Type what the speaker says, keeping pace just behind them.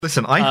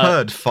Listen, I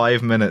heard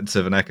 5 minutes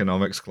of an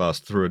economics class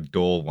through a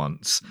door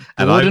once.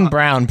 Gordon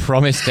Brown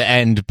promised to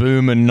end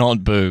boom and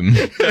not boom.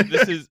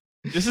 This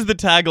is the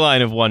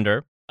tagline of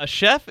Wonder. A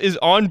chef is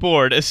on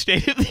board a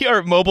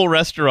state-of-the-art mobile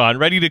restaurant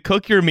ready to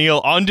cook your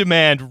meal on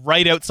demand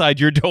right outside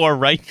your door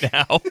right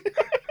now.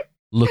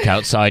 Look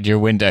outside your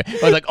window. I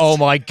was like, oh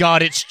my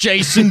god, it's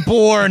Jason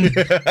Bourne.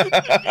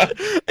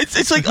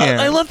 It's like,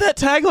 I love that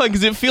tagline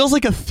because it feels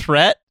like a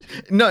threat.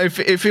 No, it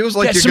feels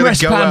like Get you're going to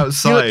some go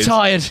rest, Pam. outside. You look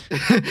tired.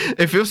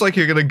 It feels like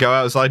you're going to go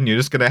outside and you're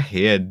just going to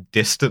hear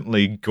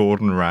distantly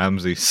Gordon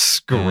Ramsay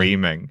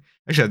screaming.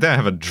 Actually, I don't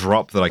have a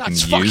drop that I can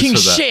use for that. Fucking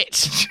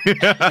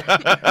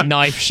shit!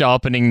 Knife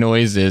sharpening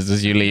noises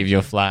as you leave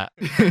your flat.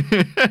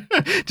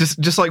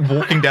 just like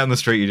walking down the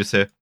street, you just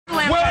hear,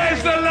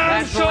 Where's the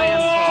lamb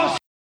sauce?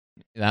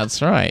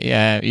 That's right.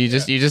 Yeah, you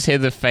just hear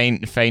the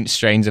faint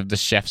strains of the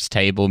chef's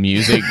table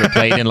music, but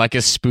played in like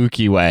a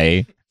spooky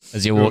way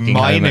as you're walking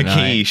home minor at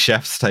night. key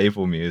chef's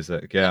table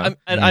music. Yeah,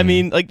 I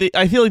mean, like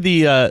I feel like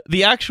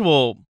the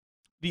actual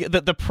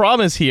the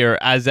promise here,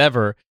 as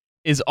ever,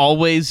 is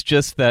always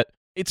just that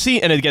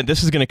and again,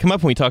 this is going to come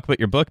up when we talk about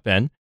your book,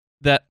 Ben,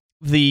 that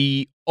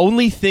the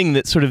only thing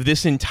that sort of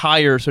this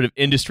entire sort of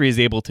industry is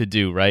able to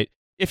do, right?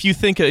 If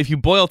you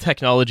boil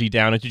technology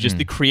down into just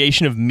the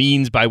creation of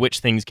means by which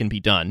things can be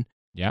done,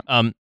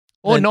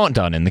 or not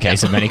done in the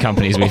case of many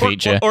companies we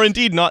feature, or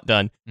indeed not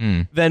done,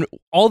 then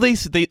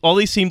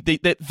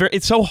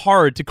it's so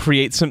hard to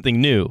create something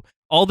new.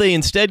 All they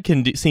instead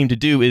seem to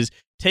do is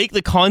take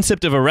the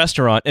concept of a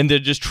restaurant and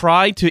then just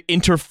try to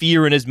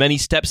interfere in as many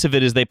steps of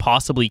it as they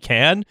possibly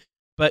can,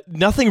 but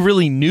nothing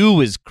really new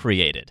is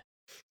created.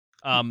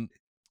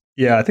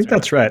 Yeah, I think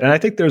that's right. And I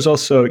think there's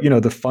also,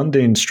 the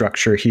funding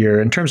structure here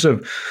in terms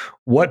of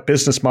what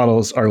business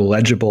models are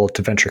legible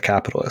to venture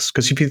capitalists.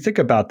 Because if you think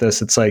about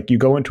this, it's like you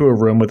go into a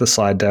room with a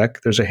slide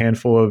deck, there's a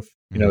handful of,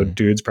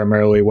 dudes,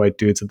 primarily white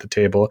dudes at the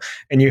table,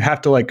 and you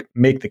have to like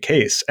make the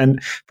case.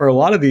 And for a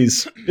lot of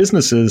these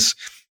businesses,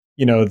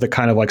 the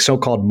kind of like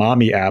so-called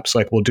mommy apps,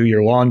 like we'll do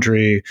your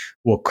laundry,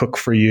 we'll cook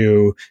for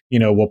you,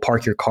 we'll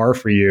park your car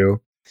for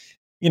you.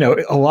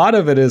 A lot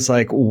of it is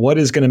like, what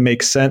is going to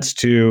make sense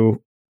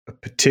to a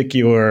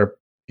particular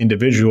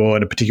individual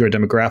in a particular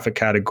demographic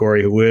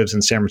category who lives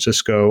in San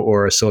Francisco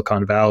or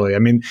Silicon Valley. I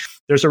mean,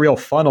 there's a real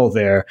funnel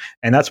there.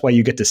 And that's why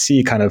you get to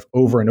see kind of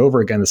over and over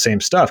again the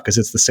same stuff, because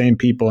it's the same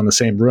people in the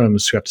same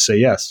rooms who have to say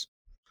yes.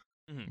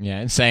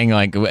 Yeah, it's saying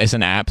like it's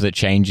an app that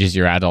changes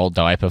your adult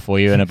diaper for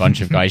you, and a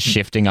bunch of guys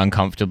shifting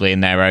uncomfortably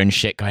in their own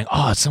shit going,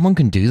 oh, someone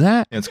can do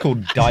that? It's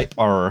called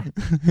diaper.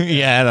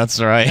 Yeah,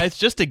 that's right. It's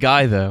just a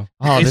guy, though.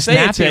 Oh, this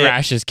nappy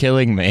rash is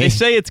killing me. They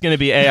say it's going to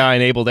be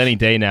AI-enabled any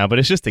day now, but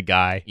it's just a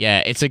guy. Yeah,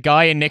 it's a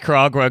guy in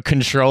Nicaragua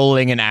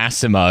controlling an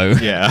Asimo.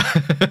 Yeah.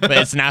 But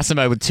it's an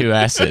Asimo with 2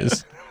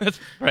 S's. That's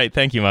right.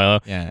 Thank you, Milo.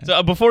 Yeah.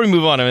 So before we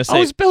move on, I'm going to say...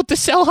 I was built to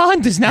sell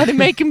Hondas. Now they're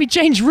making me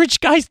change rich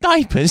guys'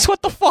 diapers.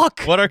 What the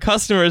fuck? What our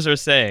customers are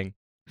saying.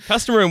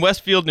 Customer in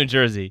Westfield, New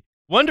Jersey.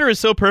 Wonder is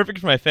so perfect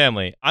for my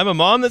family. I'm a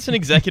mom that's an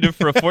executive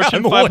for a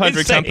Fortune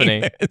 500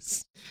 company.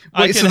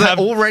 Wait, so they're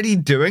already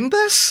doing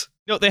this?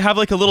 No, they have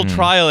like a little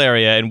trial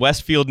area in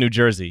Westfield, New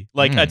Jersey.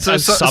 Like a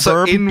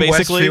suburb, in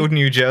basically. Westfield,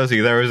 New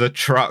Jersey, there is a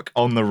truck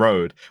on the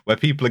road where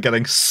people are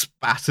getting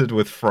spattered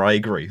with fry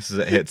grease as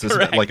it hits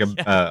Correct, like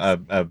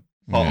a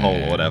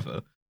pothole or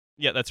whatever.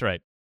 Yeah, that's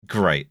right.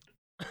 Great.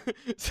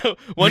 So,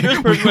 Wonder is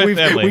perfect for my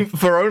family.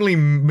 For only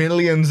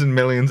millions and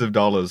millions of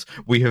dollars,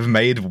 we have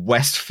made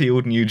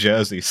Westfield, New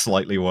Jersey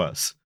slightly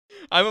worse.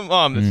 I'm a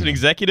mom that's an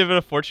executive at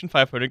a Fortune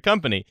 500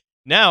 company.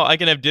 Now I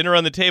can have dinner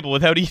on the table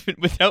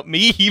without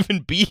me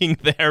even being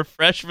there,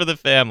 fresh for the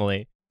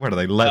family. Where do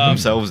they let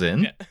themselves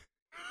in? Yeah.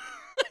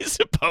 I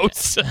suppose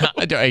so.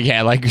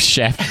 Yeah, like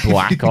Chef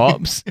Black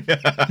Ops.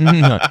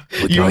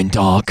 We're going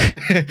dark.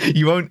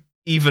 You won't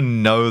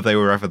even know they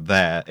were ever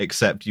there,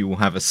 except you will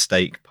have a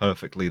steak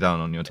perfectly done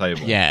on your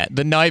table. Yeah,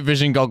 the night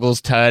vision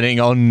goggles turning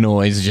on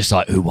noise, just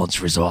like, who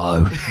wants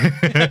risotto?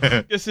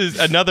 This is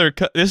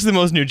the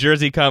most New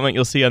Jersey comment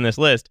you'll see on this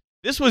list.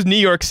 This was New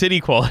York City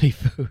quality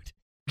food.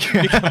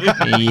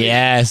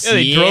 Yes,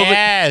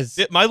 yes.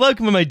 My luck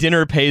when my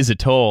dinner pays a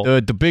toll.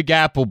 The Big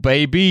Apple,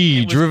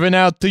 baby, driven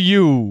out to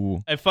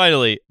you. And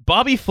finally,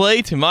 Bobby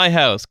Flay to my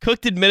house.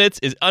 Cooked in minutes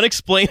is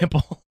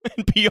unexplainable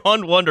and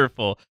beyond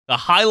wonderful. The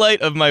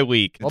highlight of my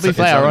week. Bobby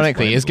Flay,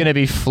 ironically, is going to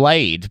be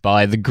flayed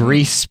by the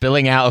grease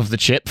spilling out of the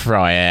chip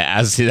fryer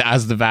as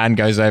the van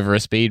goes over a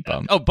speed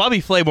bump. Oh,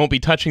 Bobby Flay won't be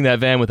touching that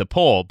van with a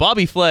pole.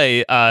 Bobby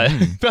Flay,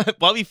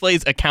 Bobby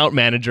Flay's account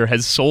manager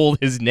has sold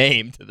his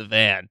name to the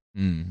van.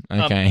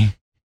 Okay.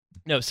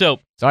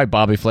 Sorry,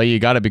 Bobby Flay, you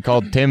got to be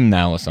called Tim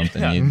now or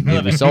something.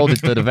 You sold it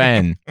to the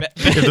van.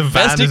 The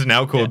van is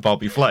now called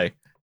Bobby Flay.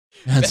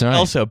 That's right.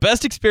 Also,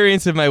 best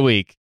experience of my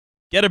week.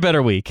 Get a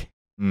better week.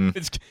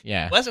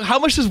 Yeah. How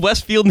much does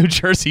Westfield, New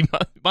Jersey?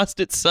 Must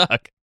it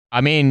suck?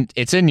 I mean,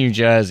 it's in New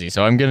Jersey,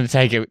 so I'm going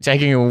to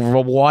taking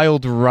a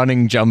wild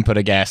running jump at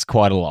a guess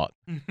quite a lot.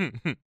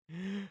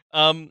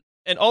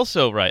 And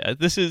also, right,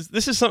 this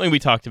is something we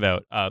talked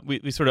about.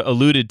 We sort of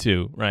alluded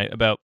to, right,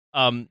 about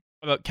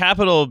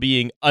capital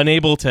being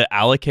unable to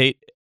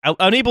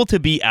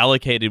be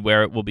allocated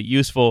where it will be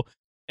useful,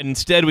 and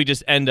instead we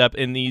just end up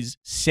in these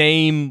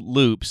same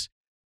loops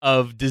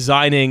of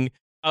designing.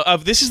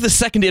 This is the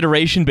second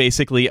iteration,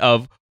 basically,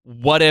 of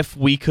what if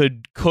we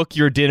could cook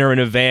your dinner in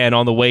a van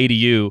on the way to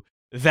you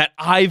that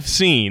I've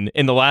seen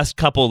in the last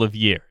couple of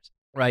years,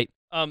 right?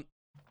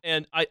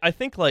 And I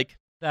think like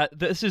that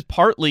this is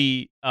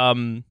partly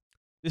the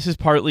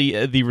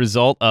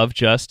result of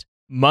just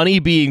money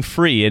being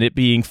free and it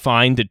being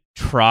fine to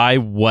try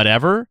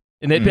whatever,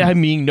 and it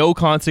being no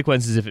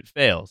consequences if it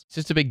fails. It's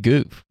just a big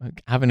goof,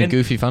 like having a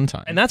goofy fun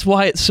time. And that's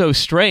why it's so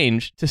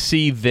strange to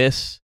see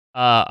this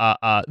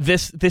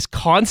this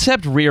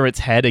concept rear its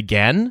head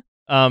again,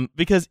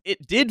 because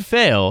it did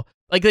fail.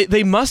 Like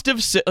they must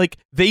have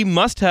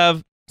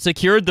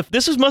secured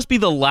must be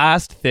the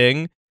last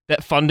thing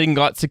that funding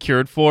got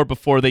secured for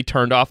before they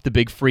turned off the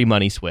big free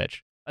money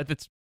switch.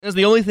 That's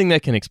the only thing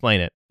that can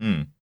explain it.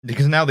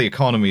 Because now the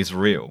economy is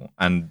real,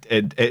 and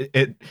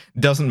it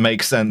doesn't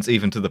make sense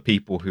even to the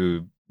people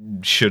who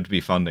should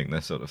be funding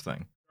this sort of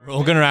thing. We're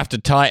all going to have to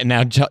tighten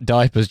our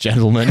diapers,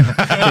 gentlemen,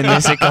 in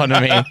this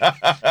economy.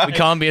 We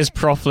can't be as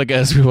profligate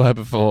as we were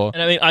before.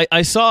 And I mean,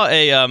 I saw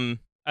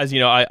as you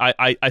know,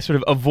 I sort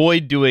of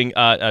avoid doing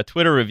a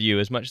Twitter review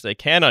as much as I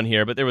can on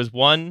here, but there was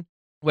one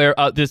where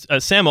this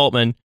Sam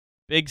Altman,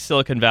 big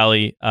Silicon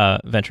Valley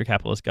venture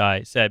capitalist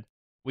guy, said,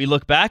 "We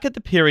look back at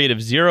the period of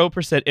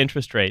 0%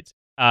 interest rates,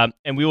 and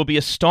we will be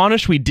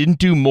astonished we didn't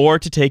do more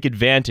to take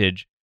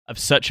advantage of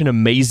such an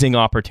amazing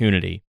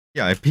opportunity."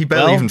 Yeah, he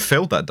barely even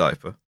filled that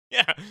diaper.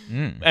 Yeah,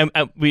 and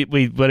we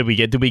what did we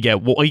get? We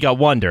got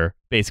Wonder,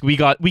 basically. We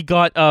got we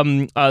got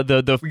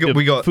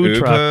food Uber,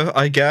 truck.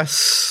 I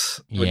guess,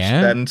 which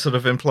then sort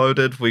of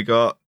imploded. We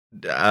got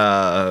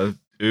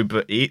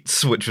Uber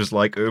Eats, which was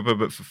like Uber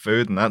but for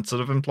food, and that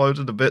sort of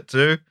imploded a bit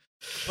too.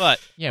 But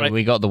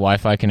we got the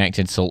Wi-Fi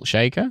connected salt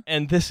shaker,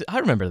 and this I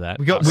remember that.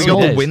 We got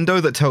a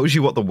window that tells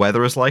you what the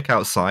weather is like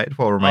outside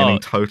while remaining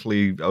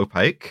totally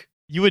opaque.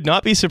 You would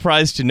not be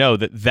surprised to know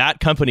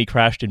that company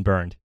crashed and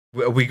burned.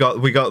 We got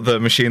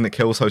the machine that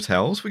kills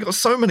hotels. We got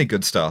so many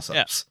good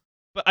startups.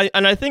 Yeah. But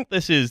I think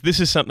this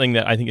is something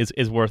that I think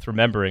is worth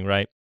remembering,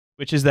 right?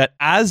 Which is that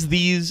as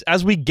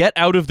we get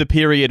out of the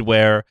period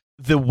where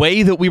the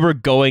way that we were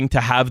going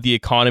to have the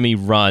economy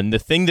run, the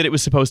thing that it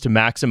was supposed to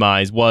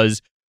maximize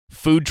was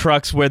food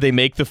trucks where they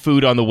make the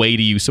food on the way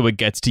to you so it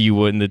gets to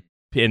you and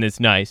it's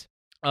nice.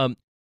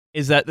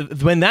 Is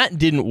that when that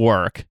didn't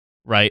work,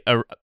 right?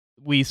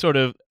 When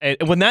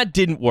that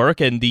didn't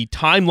work, and the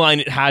timeline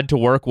it had to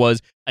work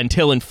was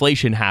until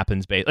inflation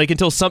happens,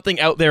 until something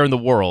out there in the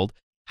world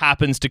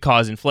happens to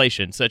cause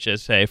inflation, such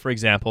as, say, for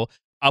example,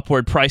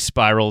 upward price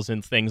spirals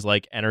in things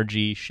like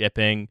energy,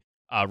 shipping,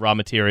 raw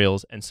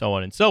materials, and so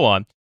on and so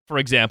on. For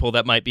example,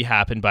 that might be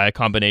happened by a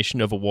combination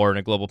of a war and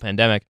a global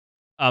pandemic.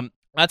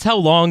 That's how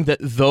long that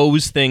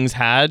those things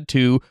had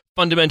to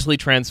fundamentally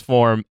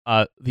transform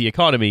the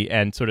economy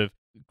and sort of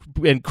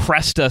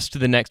crest us to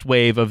the next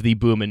wave of the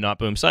boom and not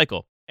boom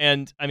cycle.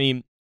 And I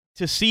mean,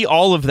 to see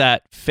all of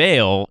that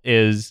fail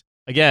is,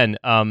 again,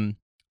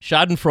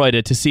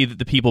 schadenfreude to see that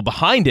the people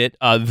behind it,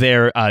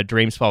 their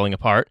dreams falling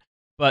apart.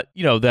 But,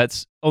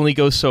 that's only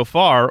goes so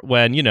far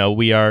when,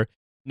 we are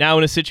now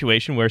in a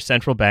situation where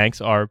central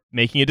banks are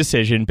making a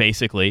decision,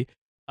 basically,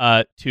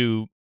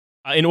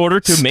 in order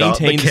to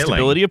maintain the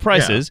stability of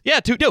prices.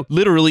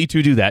 Literally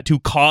to do that, to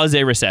cause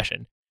a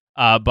recession.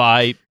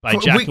 By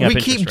jacking up interest rates.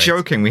 We keep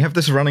joking. We have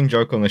this running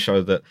joke on the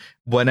show that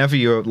whenever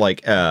you're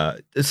like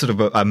sort of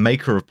a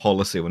maker of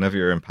policy, whenever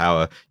you're in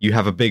power, you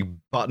have a big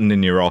button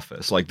in your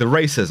office, like the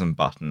racism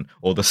button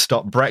or the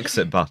stop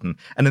Brexit button.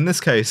 And in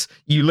this case,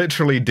 you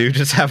literally do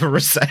just have a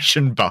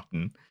recession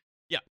button.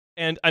 Yeah,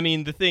 and I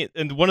mean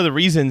one of the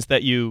reasons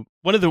that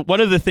one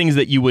of the things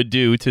that you would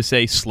do to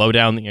say slow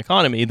down the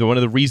economy, one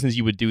of the reasons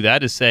you would do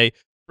that is say,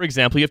 for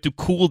example, you have to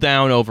cool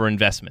down over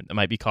investment that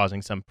might be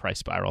causing some price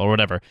spiral or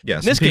whatever.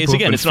 Yes, in this case,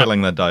 again, it's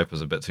filling their diapers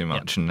a bit too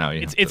much, and now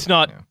it's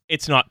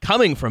not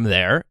coming from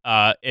there.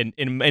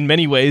 In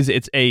many ways,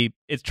 it's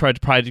tried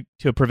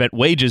to prevent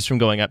wages from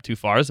going up too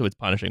far, so it's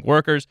punishing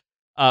workers.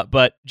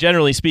 But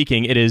generally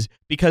speaking, it is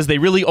because they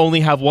really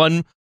only have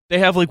one. They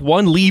have like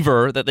one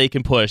lever that they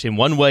can push in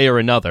one way or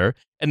another,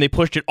 and they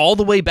pushed it all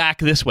the way back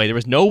this way. There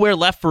was nowhere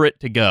left for it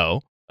to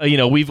go.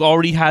 We've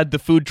already had the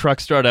food truck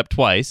start up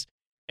twice.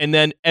 And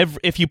then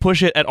if you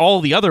push it at all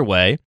the other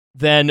way,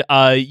 then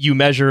you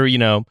measure,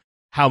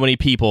 how many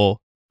people,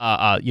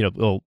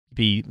 will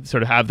be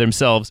sort of have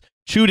themselves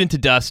chewed into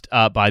dust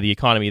by the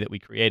economy that we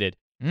created.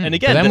 And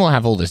again, then we'll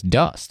have all this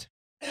dust.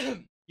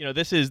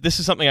 This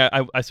is something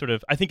I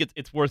think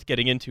it's worth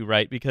getting into,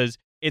 right? Because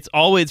it's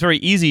very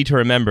easy to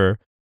remember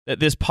that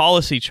this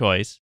policy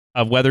choice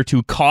of whether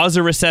to cause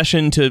a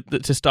recession to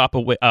stop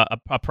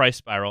a price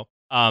spiral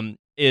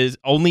is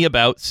only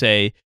about,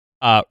 say,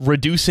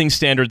 reducing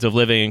standards of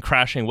living and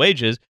crashing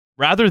wages,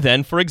 rather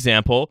than, for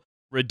example,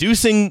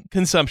 reducing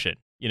consumption.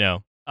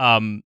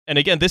 And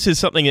again, this is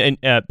something,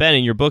 Ben,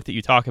 in your book that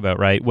you talk about,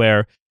 right,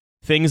 where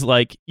things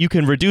like you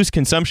can reduce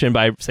consumption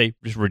by, say,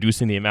 just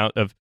reducing the amount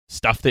of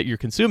stuff that you're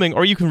consuming,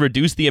 or you can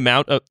reduce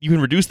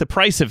the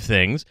price of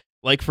things,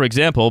 like for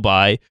example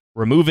by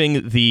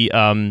removing the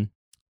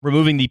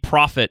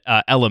profit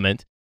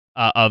element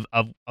of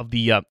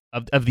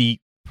the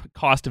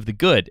cost of the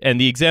good.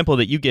 And the example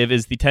that you give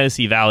is the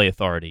Tennessee Valley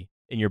Authority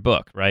in your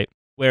book, right?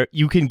 Where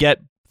you can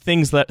get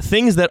things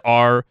that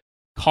are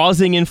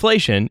causing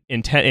inflation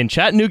in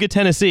Chattanooga,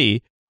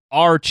 Tennessee,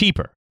 are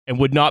cheaper and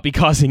would not be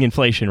causing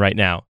inflation right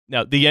now.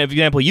 Now, the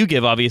example you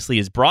give obviously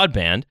is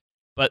broadband,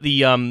 but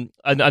the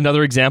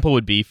another example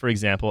would be, for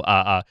example,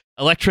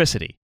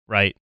 electricity,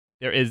 right?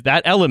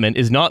 That element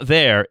is not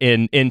there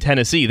in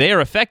Tennessee. They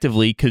are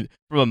effectively,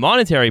 from a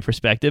monetary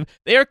perspective,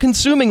 they are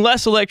consuming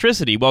less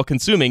electricity while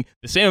consuming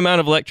the same amount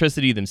of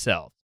electricity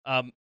themselves.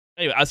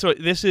 Anyway, so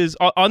this is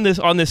on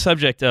this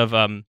subject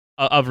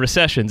of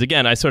recessions.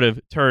 Again, I sort of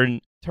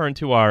turn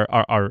to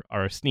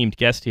our esteemed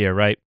guest here,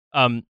 right?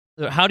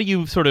 How do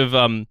you sort of,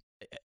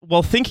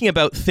 while thinking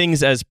about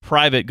things as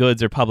private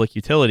goods or public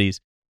utilities,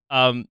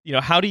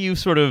 how do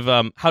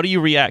you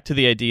react to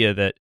the idea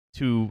that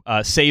to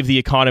save the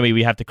economy,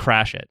 we have to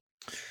crash it?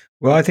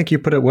 Well, I think you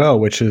put it well,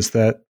 which is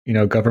that,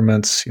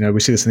 governments, we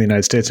see this in the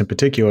United States in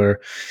particular,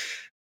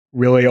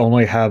 really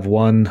only have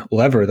one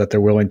lever that they're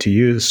willing to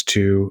use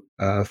to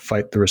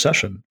fight the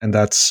recession. And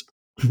that's,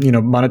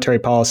 monetary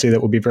policy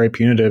that will be very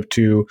punitive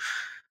to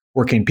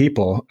working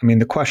people. I mean,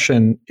 the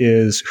question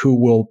is who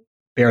will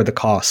bear the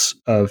costs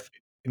of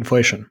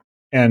inflation?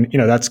 And,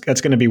 that's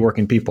going to be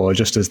working people,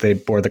 just as they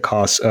bore the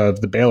costs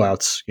of the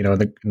bailouts,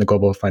 in the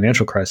global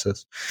financial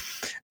crisis.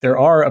 There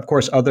are, of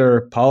course,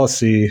 other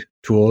policy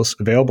tools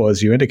available,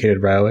 as you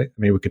indicated, Riley. I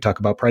mean, we could talk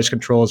about price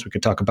controls. We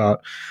could talk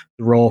about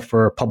the role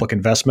for public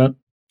investment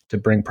to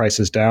bring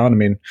prices down. I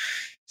mean,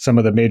 some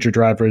of the major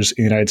drivers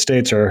in the United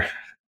States are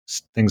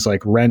things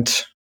like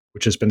rent,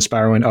 which has been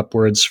spiraling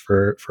upwards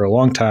for a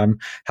long time,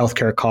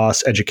 healthcare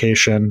costs,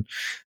 education.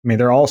 I mean,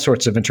 there are all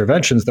sorts of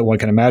interventions that one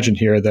can imagine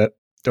here that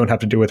don't have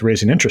to do with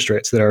raising interest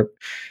rates, that are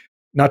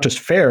not just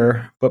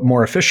fair, but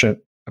more efficient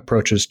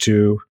approaches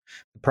to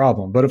the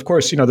problem. But of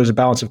course, there's a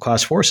balance of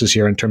class forces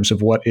here in terms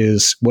of what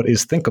is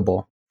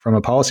thinkable from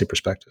a policy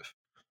perspective.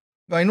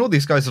 I mean, all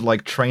these guys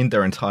have trained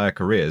their entire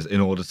careers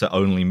in order to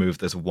only move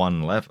this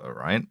one lever,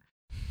 right?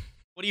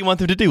 What do you want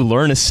them to do?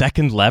 Learn a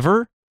second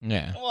lever?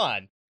 Yeah. Come on.